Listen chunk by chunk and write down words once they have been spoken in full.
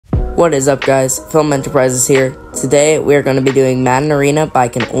What is up, guys? Film Enterprises here. Today we are going to be doing Madden Arena, but I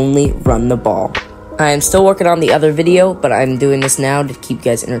can only run the ball. I am still working on the other video, but I'm doing this now to keep you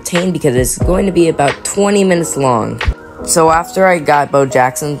guys entertained because it's going to be about 20 minutes long. So after I got Bo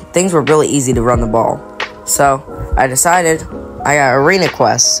Jackson, things were really easy to run the ball. So I decided I got Arena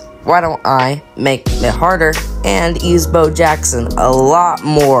Quest. Why don't I make it harder and use Bo Jackson a lot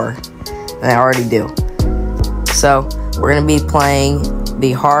more than I already do? So we're going to be playing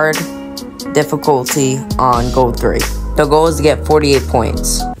the hard difficulty on Gold 3. The goal is to get 48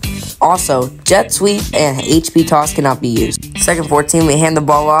 points. Also, jet sweep and HP toss cannot be used. Second 14, we hand the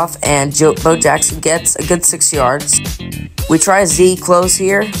ball off and Bo Jackson gets a good 6 yards. We try Z close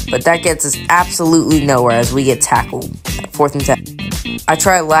here, but that gets us absolutely nowhere as we get tackled. 4th and 10. I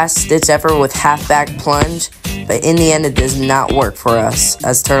try a last ditch effort with halfback plunge, but in the end it does not work for us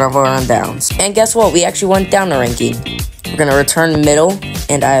as turnover on downs. And guess what? We actually went down the ranking. We're going to return middle,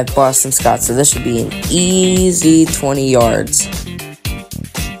 and I have Boston Scott, so this should be an easy 20 yards.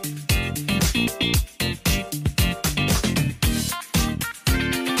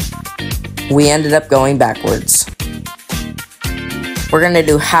 We ended up going backwards. We're going to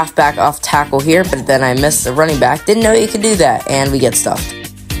do halfback off tackle here, but then I missed the running back. Didn't know you could do that, and we get stuffed.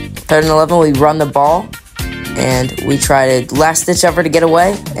 3rd and 11, we run the ball, and we try to last-ditch effort to get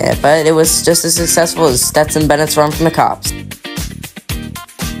away, but it was just as successful as Stetson Bennett's run from the cops.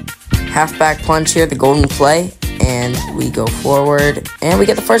 Halfback plunge here, the golden play, and we go forward, and we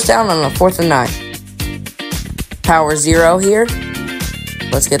get the first down on a 4th and 9. Power 0 here.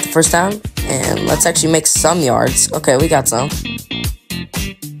 Let's get the first down, and let's actually make some yards. Okay, we got some.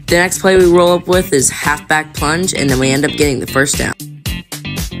 The next play we roll up with is halfback plunge, and then we end up getting the first down.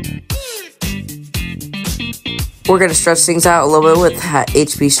 We're going to stretch things out a little bit with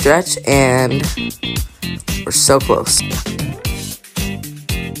HP stretch, and we're so close.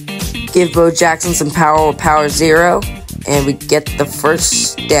 Give Bo Jackson some power with power 0, and we get the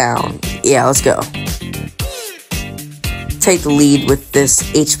first down. Yeah, let's go. Take the lead with this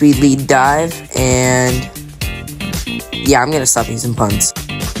HP lead dive, and yeah, I'm going to stop using puns.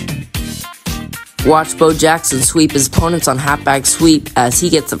 Watch Bo Jackson sweep his opponents on halfback sweep as he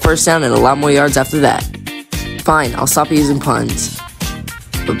gets the first down and a lot more yards after that. Fine, I'll stop using puns.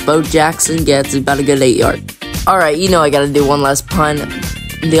 But Bo Jackson gets about a good 8 yards. Alright, you know I gotta do one last pun.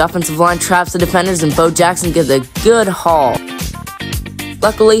 The offensive line traps the defenders and Bo Jackson gets a good haul.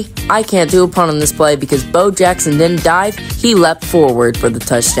 Luckily, I can't do a pun on this play because Bo Jackson didn't dive, he leapt forward for the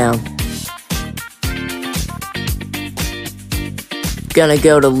touchdown. Gonna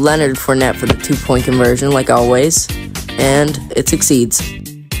go to Leonard Fournette for the 2-point conversion like always, and it succeeds.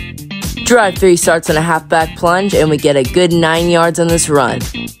 Drive 3 starts on a halfback plunge, and we get a good 9 yards on this run.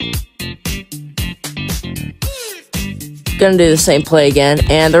 Gonna do the same play again,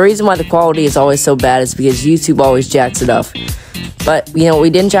 and the reason why the quality is always so bad is because YouTube always jacks it up. But, you know, we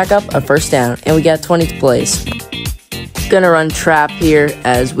didn't jack up a first down, and we got 20 plays. Gonna run trap here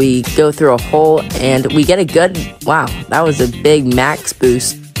as we go through a hole, and we get a good, wow, that was a big max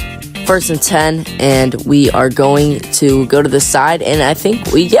boost. 1st and 10, and we are going to go to the side, and I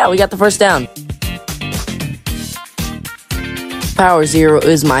think we got the first down. Power 0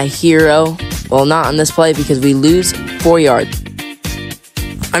 is my hero. Well, not on this play because we lose 4 yards.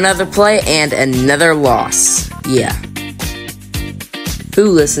 Another play and another loss. Yeah. Who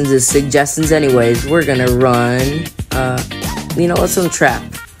listens to suggestions anyways? We're gonna run, let's run trap.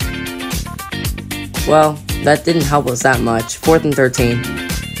 Well, that didn't help us that much. 4th and 13.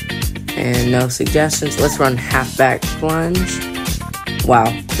 And no suggestions. Let's run halfback plunge. Wow,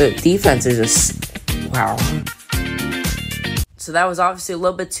 the defense is just, wow. So that was obviously a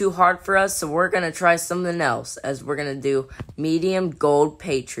little bit too hard for us, so we're going to try something else, as we're going to do medium gold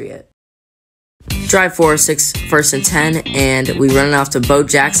Patriot. Drive 4-6, 1st and 10, and we run it off to Bo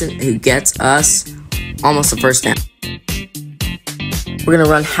Jackson, who gets us almost the first down. We're going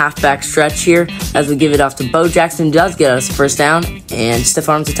to run halfback stretch here as we give it off to Bo Jackson, who does get us the first down, and stiff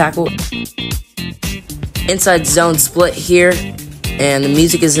arms to tackle. Inside zone split here, and the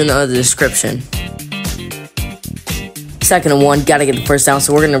music is in the description. 2nd and 1, got to get the first down,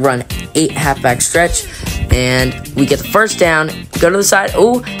 so we're going to run 8 halfback stretch, and we get the first down. Go to the side.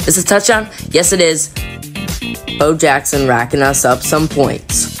 Oh, is this a touchdown? Yes, it is. Bo Jackson racking us up some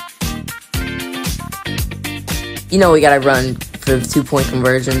points. You know we got to run for the 2-point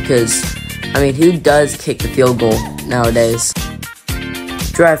conversion because, who does kick the field goal nowadays?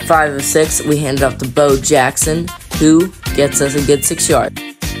 Drive 5 of 6, we hand it off to Bo Jackson, who gets us a good 6 yards.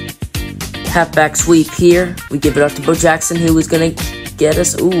 Halfback sweep here, we give it off to Bo Jackson, who was going to get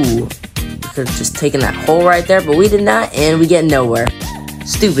us, we could have just taken that hole right there, but we did not, and we get nowhere.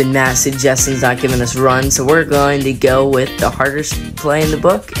 Stupid math suggestions not giving us runs, so we're going to go with the hardest play in the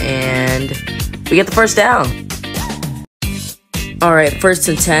book, and we get the first down. Alright, 1st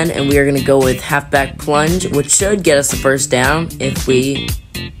and 10, and we are going to go with halfback plunge, which should get us the first down if we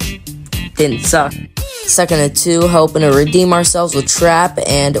didn't suck. 2nd and 2, hoping to redeem ourselves with trap,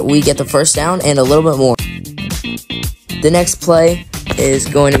 and we get the first down and a little bit more. The next play is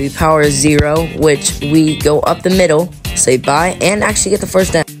going to be power 0, which we go up the middle, say bye, and actually get the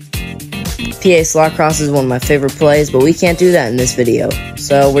first down. PA slot cross is one of my favorite plays, but we can't do that in this video,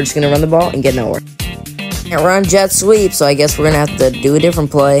 so we're just going to run the ball and get nowhere. Can't run jet sweep, so I guess we're going to have to do a different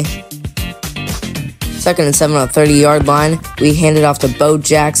play. 2nd and 7 on the 30-yard line. We hand it off to Bo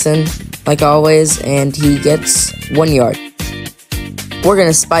Jackson, like always, and he gets 1 yard. We're going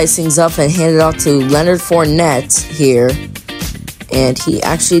to spice things up and hand it off to Leonard Fournette here, and he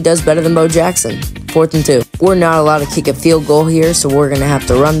actually does better than Bo Jackson. 4th and 2. We're not allowed to kick a field goal here, so we're going to have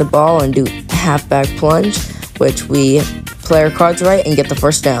to run the ball and do halfback plunge, which we play our cards right and get the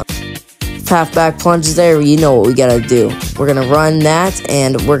first down. Halfback plunge is there, you know what we gotta do. We're gonna run that,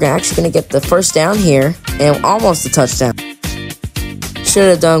 and we're actually gonna get the first down here, and almost a touchdown. Should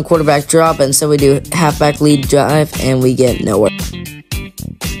have done quarterback drop, and so we do halfback lead drive, and we get nowhere.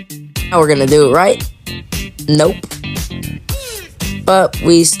 Now we're gonna do it right. Nope. But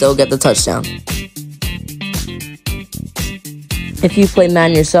we still get the touchdown. If you play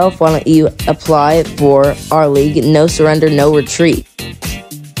Madden yourself, why don't you apply for our league? No surrender, no retreat.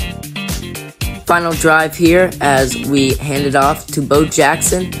 Final drive here as we hand it off to Bo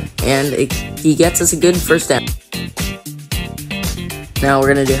Jackson, and he gets us a good first down. Now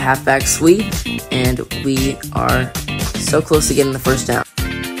we're going to do halfback sweep, and we are so close to getting the first down.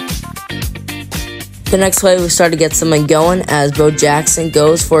 The next play, we start to get something going as Bo Jackson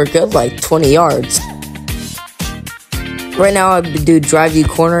goes for a good 20 yards. Right now I would do drive you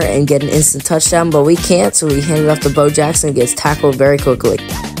corner and get an instant touchdown, but we can't, so we hand it off to Bo Jackson and gets tackled very quickly.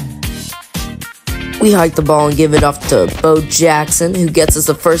 We hike the ball and give it off to Bo Jackson, who gets us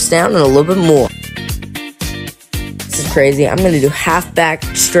a first down and a little bit more. This is crazy. I'm going to do halfback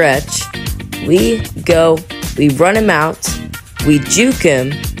stretch. We run him out, we juke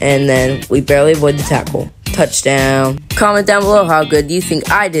him, and then we barely avoid the tackle. Touchdown. Comment down below how good you think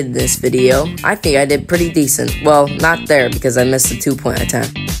I did in this video. I think I did pretty decent. Well, not there because I missed a 2-point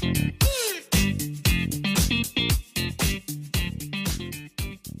attempt.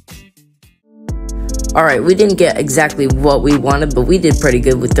 Alright, we didn't get exactly what we wanted, but we did pretty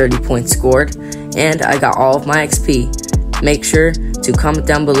good with 30 points scored, and I got all of my XP. Make sure to comment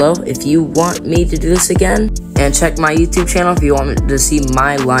down below if you want me to do this again, and check my YouTube channel if you want to see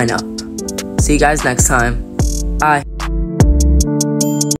my lineup. See you guys next time. Bye.